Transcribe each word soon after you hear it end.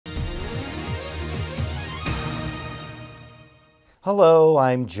Hello,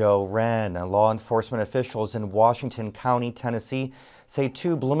 I'm Joe Hren. Law enforcement officials in Washington County, Tennessee say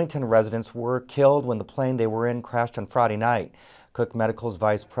two Bloomington residents were killed when the plane they were in crashed on Friday night. Cook Medical's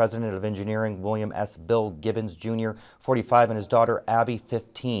Vice President of Engineering, William S. Bill Gibbons Jr., 45, and his daughter, Abby,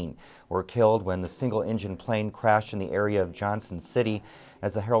 15, were killed when the single-engine plane crashed in the area of Johnson City.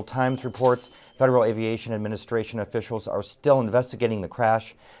 As the Herald-Times reports, Federal Aviation Administration officials are still investigating the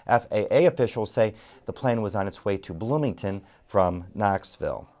crash. FAA officials say the plane was on its way to Bloomington from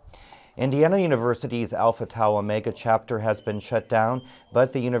Knoxville. Indiana University's Alpha Tau Omega chapter has been shut down,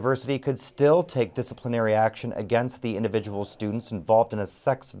 but the university could still take disciplinary action against the individual students involved in a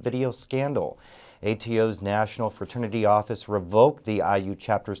sex video scandal. ATO's National Fraternity Office revoked the IU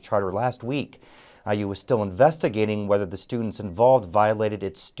chapter's charter last week. IU was still investigating whether the students involved violated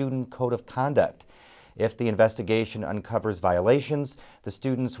its student code of conduct. If the investigation uncovers violations, the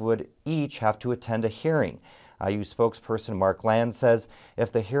students would each have to attend a hearing. IU spokesperson Mark Land says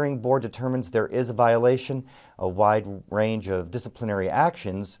if the hearing board determines there is a violation, a wide range of disciplinary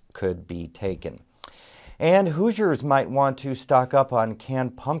actions could be taken. And Hoosiers might want to stock up on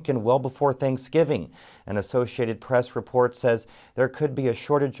canned pumpkin well before Thanksgiving. An Associated Press report says there could be a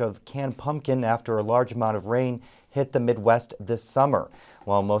shortage of canned pumpkin after a large amount of rain hit the Midwest this summer.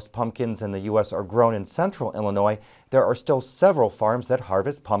 While most pumpkins in the U.S. are grown in central Illinois, there are still several farms that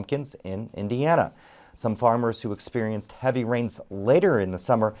harvest pumpkins in Indiana. Some farmers who experienced heavy rains later in the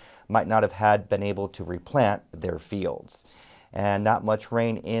summer might not have been able to replant their fields. And not much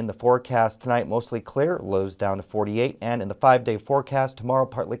rain in the forecast tonight, mostly clear, lows down to 48. And in the 5-day forecast, tomorrow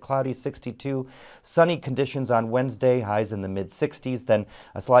partly cloudy, 62. Sunny conditions on Wednesday, highs in the mid-60s. Then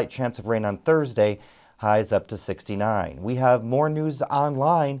a slight chance of rain on Thursday, highs up to 69. We have more news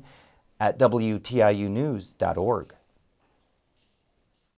online at WTIUnews.org.